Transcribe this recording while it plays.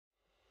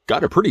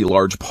Got a pretty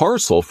large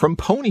parcel from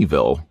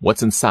Ponyville.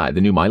 What's inside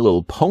the new My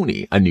Little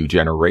Pony, A New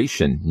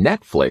Generation,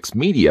 Netflix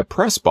Media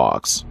Press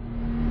Box?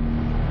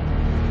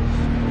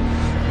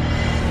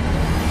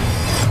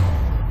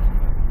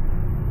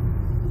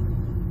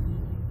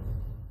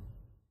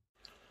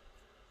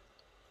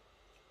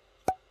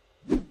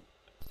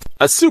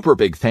 A super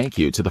big thank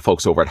you to the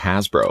folks over at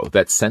Hasbro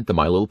that sent the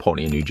My Little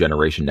Pony, A New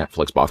Generation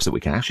Netflix box that we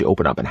can actually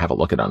open up and have a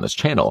look at on this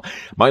channel.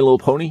 My Little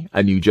Pony,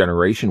 A New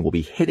Generation will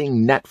be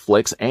hitting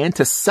Netflix, and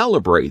to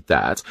celebrate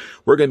that,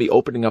 we're going to be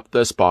opening up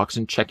this box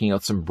and checking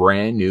out some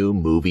brand new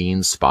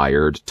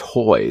movie-inspired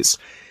toys.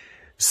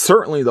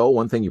 Certainly, though,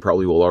 one thing you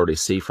probably will already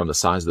see from the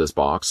size of this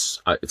box,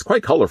 it's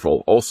quite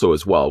colorful also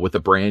as well, with the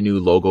brand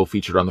new logo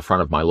featured on the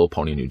front of My Little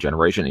Pony, A New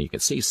Generation, and you can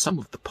see some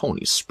of the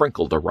ponies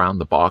sprinkled around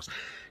the box.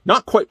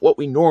 Not quite what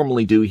we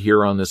normally do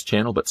here on this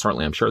channel, but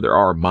certainly I'm sure there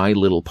are My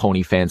Little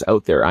Pony fans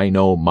out there. I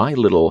know my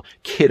little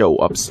kiddo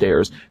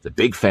upstairs is a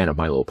big fan of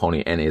My Little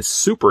Pony and is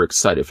super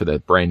excited for the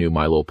brand new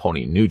My Little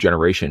Pony New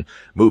Generation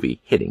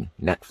movie hitting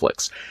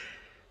Netflix.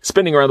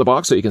 Spinning around the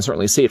box so you can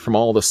certainly see it from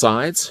all the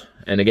sides.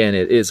 And again,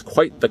 it is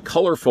quite the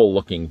colorful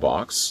looking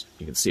box.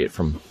 You can see it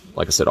from,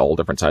 like I said, all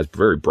different sides,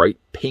 very bright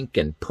pink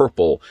and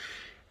purple.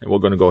 And we're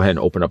going to go ahead and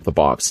open up the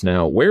box.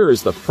 Now, where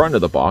is the front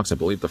of the box? I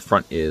believe the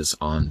front is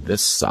on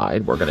this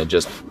side. We're going to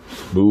just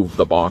move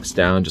the box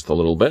down just a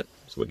little bit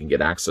so we can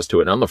get access to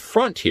it. And on the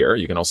front here,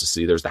 you can also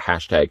see there's the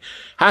hashtag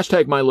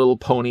My Little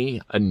Pony,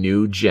 A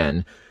New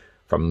Gen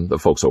from the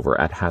folks over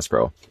at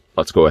Hasbro.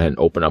 Let's go ahead and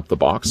open up the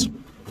box.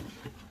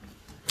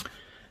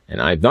 And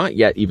I've not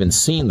yet even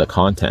seen the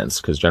contents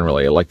because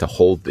generally I like to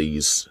hold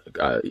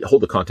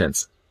the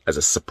contents as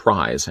a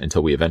surprise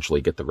until we eventually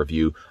get the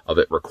review of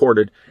it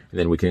recorded, and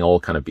then we can all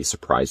kind of be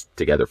surprised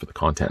together for the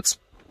contents.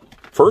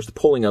 First,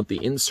 pulling out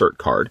the insert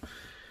card,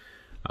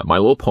 My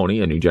Little Pony,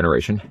 A New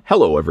Generation.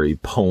 Hello, every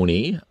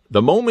pony.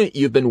 The moment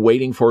you've been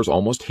waiting for is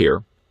almost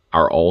here.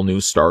 Our all-new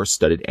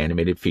star-studded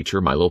animated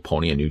feature, My Little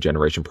Pony, A New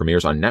Generation,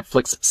 premieres on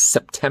Netflix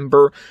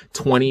September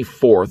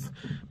 24th.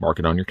 Mark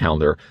it on your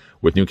calendar.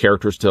 With new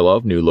characters to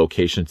love, new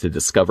locations to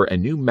discover,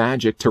 and new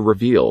magic to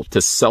reveal.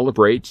 To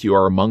celebrate, you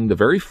are among the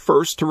very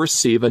first to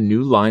receive a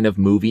new line of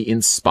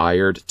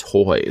movie-inspired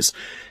toys.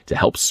 To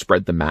help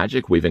spread the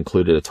magic, we've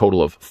included a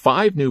total of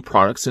 5 new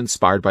products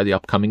inspired by the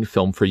upcoming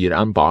film for you to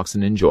unbox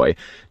and enjoy,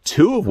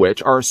 2 of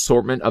which are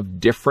assortment of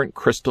different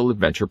Crystal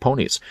Adventure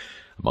ponies.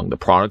 Among the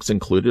products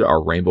included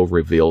are Rainbow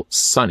Reveal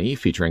Sunny,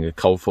 featuring a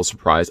colorful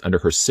surprise under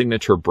her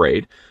signature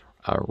braid,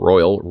 a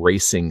Royal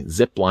Racing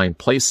Zipline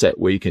playset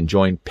where you can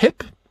join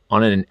Pip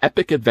on an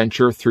epic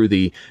adventure through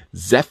the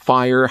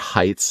Zephyr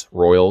Heights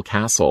Royal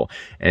Castle,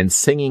 and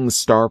Singing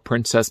Star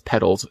Princess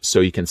Petals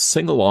so you can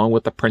sing along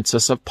with the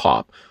Princess of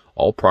Pop.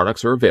 All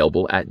products are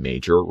available at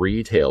major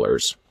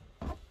retailers.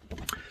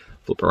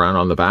 Flip around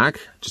on the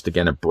back. Just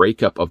again, a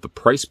breakup of the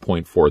price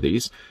point for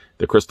these.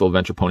 The Crystal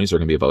Adventure ponies are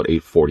going to be about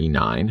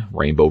 $8.49.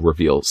 Rainbow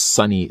Reveal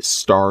Sunny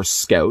Star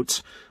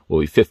Scout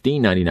will be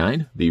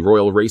 $15.99. The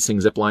Royal Racing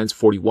Ziplines,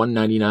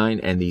 $41.99.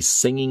 And the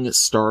Singing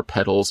Star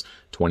Petals,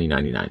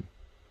 $20.99.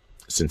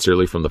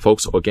 Sincerely from the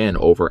folks, again,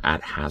 over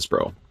at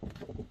Hasbro.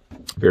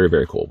 Very,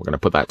 very cool. We're going to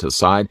put that to the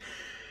side.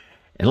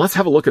 And let's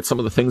have a look at some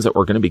of the things that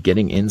we're going to be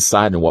getting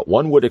inside and what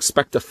one would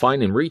expect to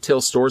find in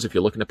retail stores if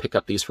you're looking to pick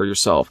up these for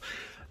yourself.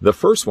 The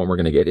first one we're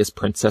going to get is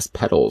Princess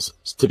Petals.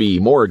 To be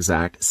more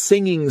exact,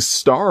 Singing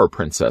Star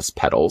Princess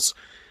Petals,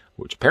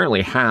 which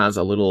apparently has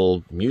a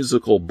little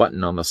musical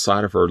button on the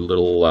side of her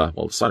little,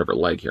 the side of her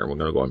leg here. And we're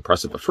going to go and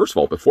press it. But first of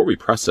all, before we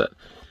press it,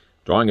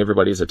 drawing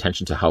everybody's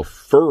attention to how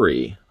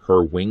furry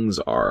her wings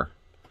are.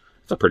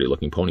 It's a pretty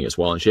looking pony as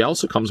well. And she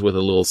also comes with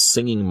a little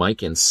singing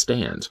mic and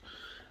stand.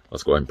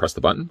 Let's go ahead and press the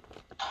button.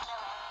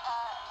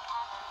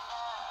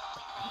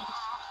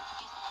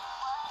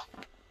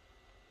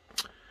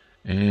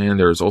 And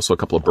there's also a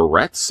couple of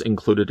barrettes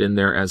included in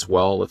there as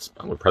well. I'm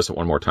going to press it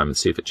one more time and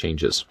see if it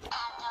changes.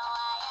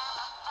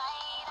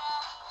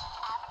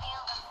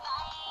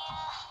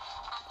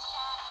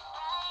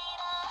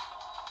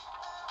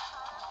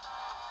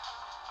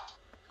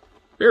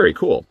 Very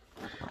cool.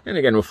 And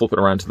again, we'll flip it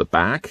around to the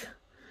back.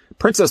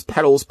 Princess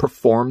Petals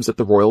performs at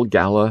the Royal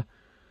Gala.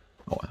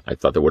 Oh, I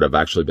thought there would have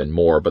actually been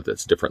more, but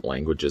it's different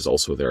languages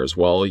also there as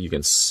well. You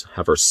can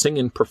have her sing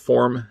and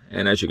perform,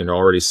 and as you can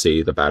already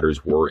see, the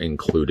batteries were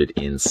included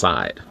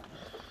inside.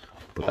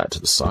 Put that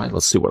to the side.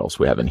 Let's see what else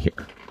we have in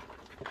here.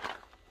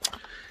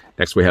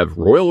 Next we have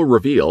Royal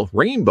Reveal,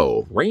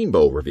 Rainbow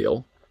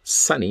Reveal,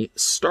 Sunny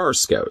Star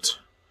Scout.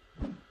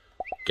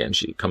 Again,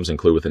 she comes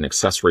included with an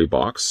accessory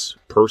box,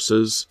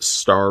 purses,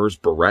 stars,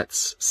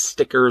 barrettes,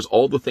 stickers,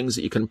 all the things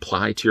that you can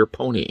apply to your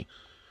pony.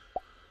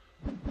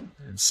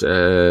 It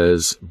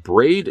says,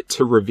 braid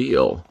to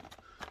reveal.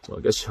 So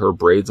I guess her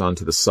braids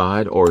onto the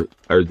side, or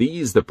are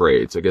these the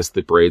braids? I guess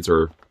the braids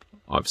are,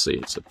 obviously,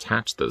 it's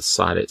attached to the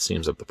side, it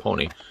seems, of the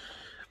pony.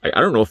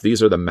 I don't know if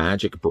these are the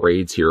magic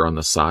braids here on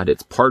the side.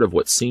 It's part of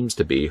what seems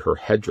to be her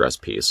headdress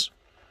piece.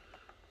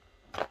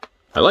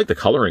 I like the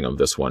coloring of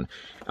this one.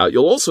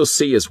 You'll also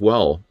see as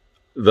well,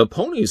 the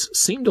ponies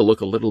seem to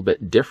look a little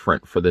bit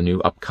different for the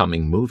new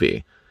upcoming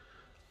movie.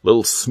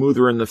 little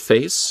smoother in the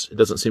face. It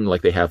doesn't seem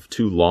like they have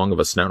too long of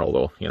a snout,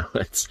 although, you know,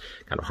 it's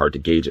kind of hard to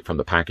gauge it from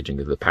the packaging,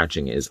 because the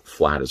packaging is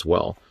flat as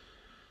well.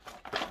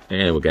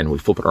 And again, we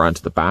flip it around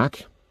to the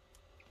back.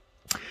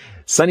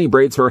 Sunny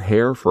braids her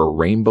hair for a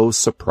rainbow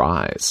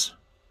surprise.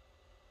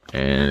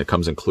 And it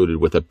comes included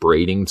with a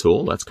braiding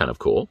tool. That's kind of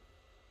cool.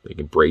 You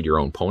can braid your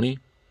own pony.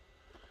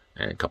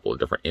 And a couple of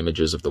different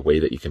images of the way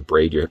that you can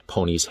braid your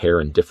pony's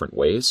hair in different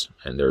ways.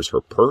 And there's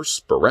her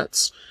purse,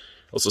 barrettes.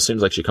 Also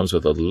seems like she comes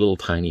with a little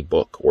tiny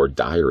book or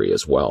diary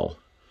as well.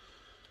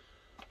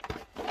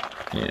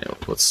 And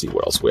let's see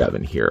what else we have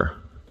in here.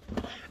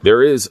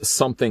 There is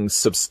something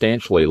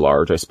substantially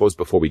large. I suppose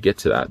before we get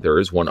to that, there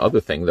is one other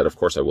thing that, of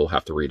course, I will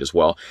have to read as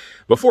well.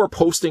 Before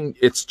posting,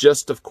 it's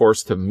just, of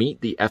course, to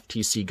meet the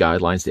FTC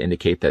guidelines to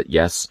indicate that,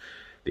 yes,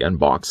 the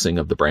unboxing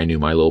of the brand new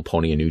My Little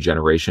Pony A New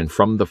Generation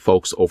from the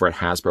folks over at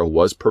Hasbro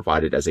was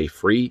provided as a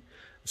free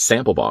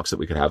sample box that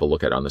we could have a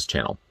look at on this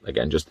channel.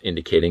 Again, just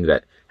indicating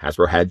that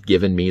Hasbro had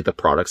given me the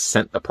products,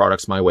 sent the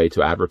products my way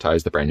to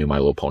advertise the brand new My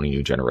Little Pony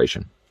New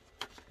Generation.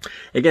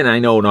 Again, I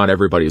know not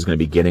everybody is going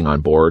to be getting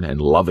on board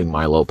and loving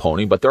My Little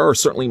Pony, but there are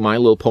certainly My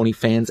Little Pony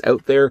fans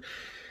out there.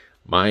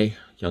 My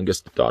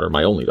youngest daughter,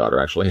 my only daughter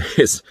actually,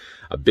 is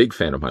a big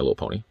fan of My Little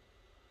Pony.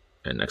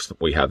 And next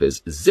we have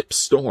is Zip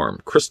Storm,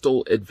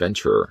 Crystal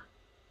Adventurer.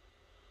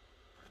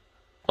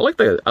 I like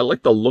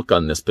the look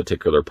on this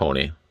particular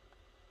pony.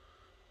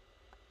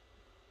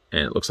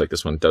 And it looks like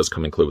this one does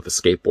come included with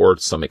a skateboard,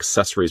 some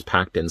accessories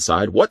packed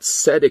inside. What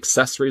said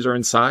accessories are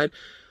inside?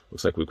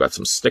 Looks like we've got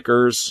some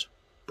stickers,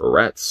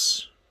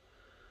 barrettes,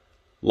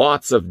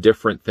 lots of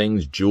different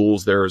things,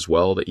 jewels there as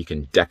well that you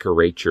can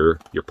decorate your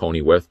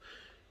pony with.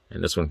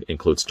 And this one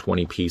includes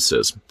 20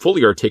 pieces,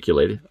 fully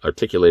articulated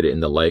in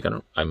the leg.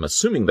 I'm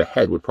assuming the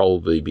head would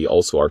probably be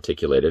also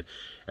articulated.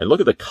 And look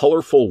at the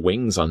colorful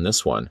wings on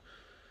this one.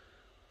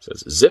 It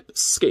says, Zip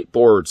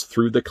skateboards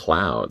through the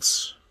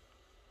clouds.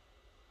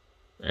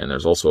 And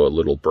there's also a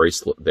little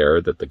bracelet there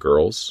that the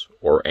girls,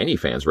 or any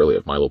fans really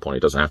of My Little Pony,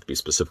 it doesn't have to be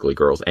specifically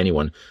girls,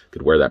 anyone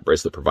could wear that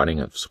bracelet, providing,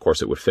 of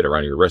course, it would fit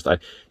around your wrist. I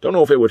don't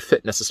know if it would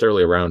fit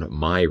necessarily around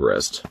my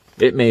wrist.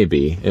 It may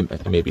be.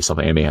 It may be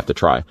something I may have to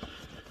try.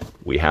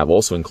 We have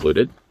also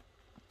included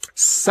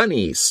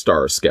Sunny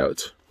Star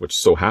Scout, which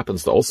so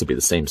happens to also be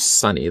the same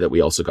Sunny that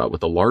we also got with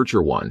the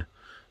larger one,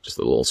 just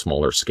a little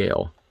smaller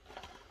scale.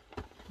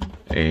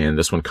 And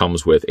this one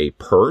comes with a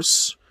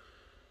purse,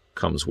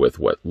 comes with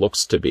what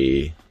looks to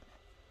be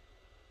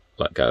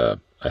like a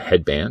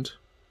headband,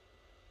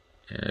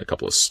 and a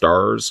couple of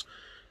stars.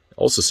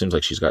 Also seems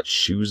like she's got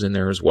shoes in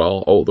there as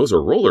well. Oh, those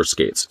are roller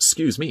skates.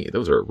 Excuse me,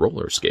 those are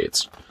roller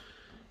skates.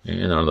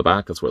 And on the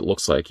back, that's what it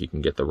looks like. You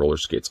can get the roller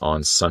skates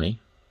on Sunny.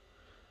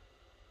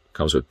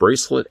 Comes with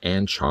bracelet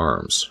and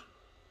charms.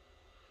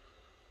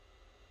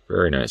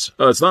 Very nice.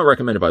 Oh, it's not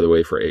recommended, by the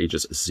way, for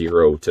ages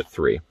 0 to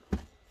 3.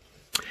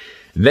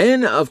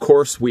 Then, of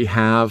course, we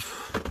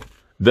have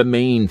the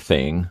main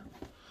thing.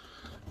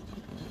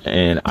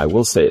 And I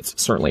will say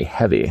it's certainly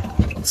heavy.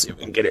 Let's see if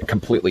we can get it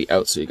completely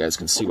out so you guys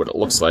can see what it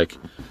looks like.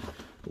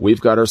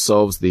 We've got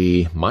ourselves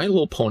the My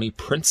Little Pony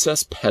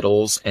Princess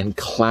Petals and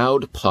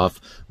Cloud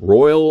Puff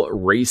Royal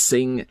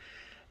Racing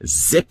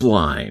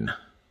Zipline.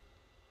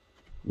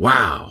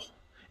 Wow.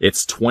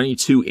 It's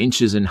 22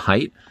 inches in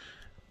height.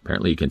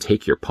 Apparently you can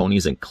take your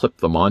ponies and clip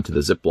them onto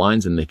the zip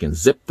lines and they can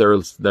zip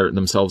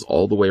themselves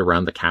all the way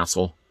around the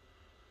castle.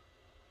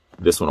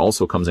 This one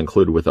also comes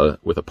included with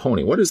a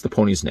pony. What is the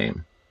pony's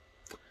name?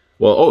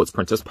 Well, oh, it's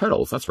Princess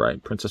Petals. That's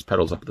right. Princess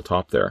Petals up at the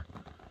top there.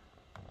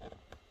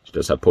 She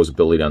does have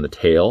posability on the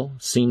tail,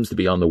 seems to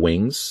be on the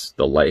wings,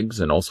 the legs,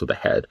 and also the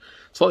head.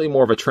 Slightly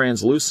more of a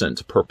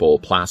translucent purple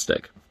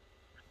plastic.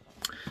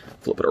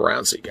 Flip it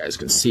around so you guys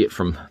can see it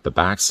from the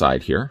back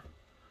side here.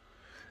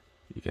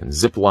 You can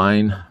zip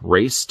line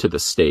race to the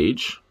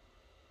stage.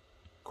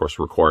 Of course,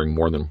 requiring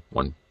more than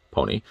one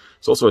pony.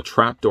 It's also a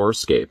trapdoor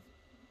escape.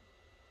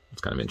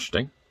 It's kind of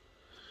interesting.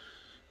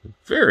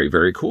 Very,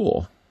 very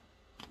cool.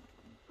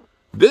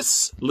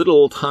 This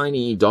little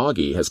tiny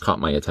doggy has caught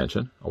my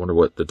attention. I wonder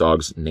what the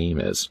dog's name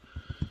is.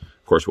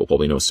 Of course, we'll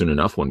probably know soon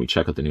enough when we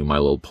check out the new My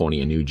Little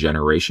Pony A New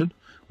Generation,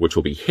 which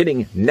will be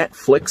hitting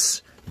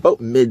Netflix about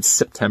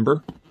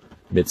mid-September.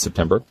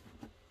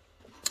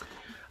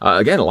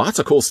 Again, lots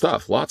of cool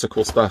stuff. Lots of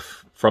cool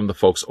stuff from the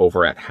folks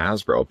over at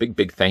Hasbro. Big,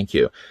 big thank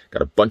you.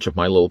 Got a bunch of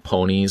My Little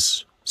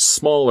Ponies,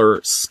 smaller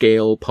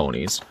scale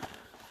ponies.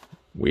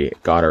 We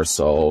got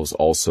ourselves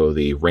also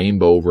the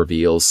Rainbow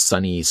Reveals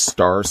Sunny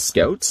Star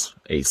Scouts,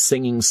 a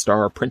Singing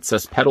Star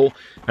Princess Petal,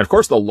 and of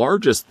course the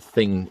largest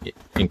thing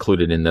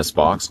included in this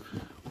box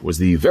was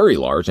the very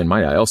large, and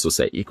might I also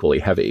say equally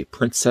heavy,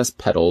 Princess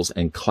Petals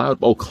and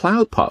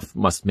Cloud Puff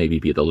must maybe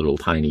be the little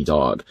tiny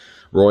dog.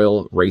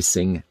 Royal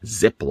Racing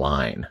Zip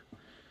Line.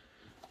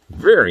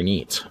 Very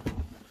neat.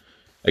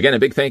 Again, a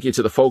big thank you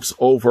to the folks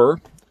over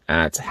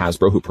at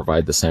Hasbro who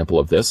provide the sample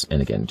of this, and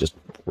again, just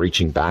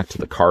reaching back to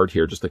the card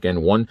here, just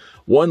again, one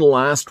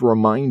last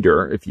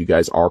reminder, if you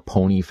guys are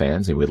pony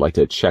fans and would like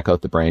to check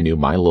out the brand new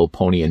My Little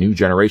Pony A New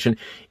Generation,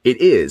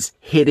 it is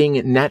hitting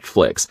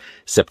Netflix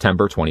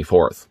September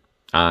 24th.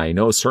 I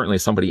know certainly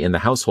somebody in the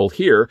household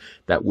here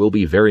that will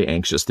be very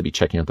anxious to be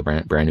checking out the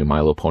brand new My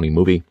Little Pony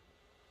movie.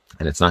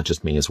 And it's not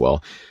just me as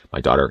well.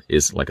 My daughter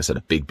is, like I said,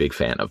 a big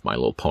fan of My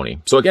Little Pony.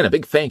 So again, a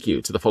big thank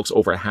you to the folks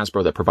over at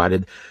Hasbro that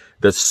provided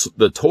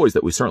the toys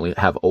that we certainly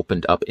have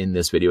opened up in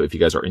this video. If you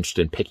guys are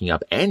interested in picking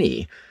up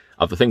any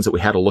of the things that we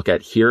had a look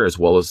at here, as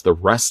well as the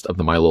rest of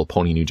the My Little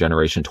Pony New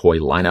Generation toy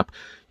lineup,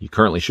 you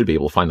currently should be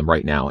able to find them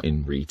right now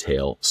in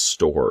retail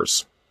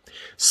stores.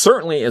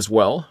 Certainly as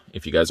well,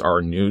 if you guys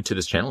are new to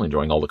this channel,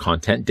 enjoying all the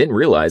content, didn't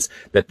realize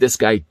that this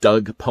guy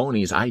dug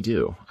ponies. I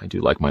do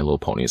like My Little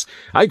Ponies.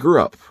 I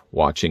grew up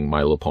watching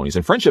My Little Ponies,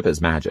 and Friendship is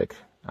Magic.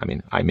 I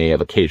mean, I may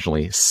have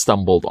occasionally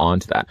stumbled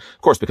onto that.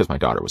 Of course, because my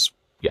daughter was,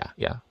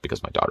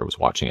 because my daughter was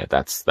watching it.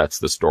 That's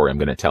the story I'm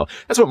going to tell.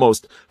 That's what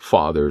most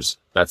fathers,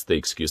 that's the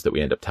excuse that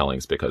we end up telling,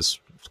 is because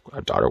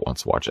our daughter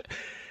wants to watch it.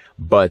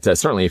 But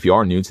certainly, if you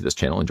are new to this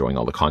channel, enjoying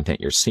all the content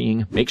you're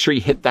seeing, make sure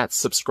you hit that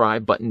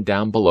subscribe button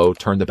down below,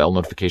 turn the bell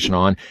notification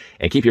on,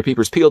 and keep your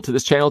peepers peeled to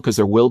this channel, because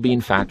there will be,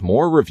 in fact,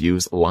 more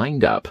reviews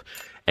lined up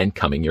and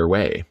coming your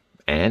way.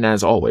 And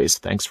as always,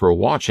 thanks for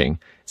watching.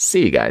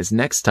 See you guys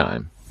next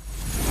time.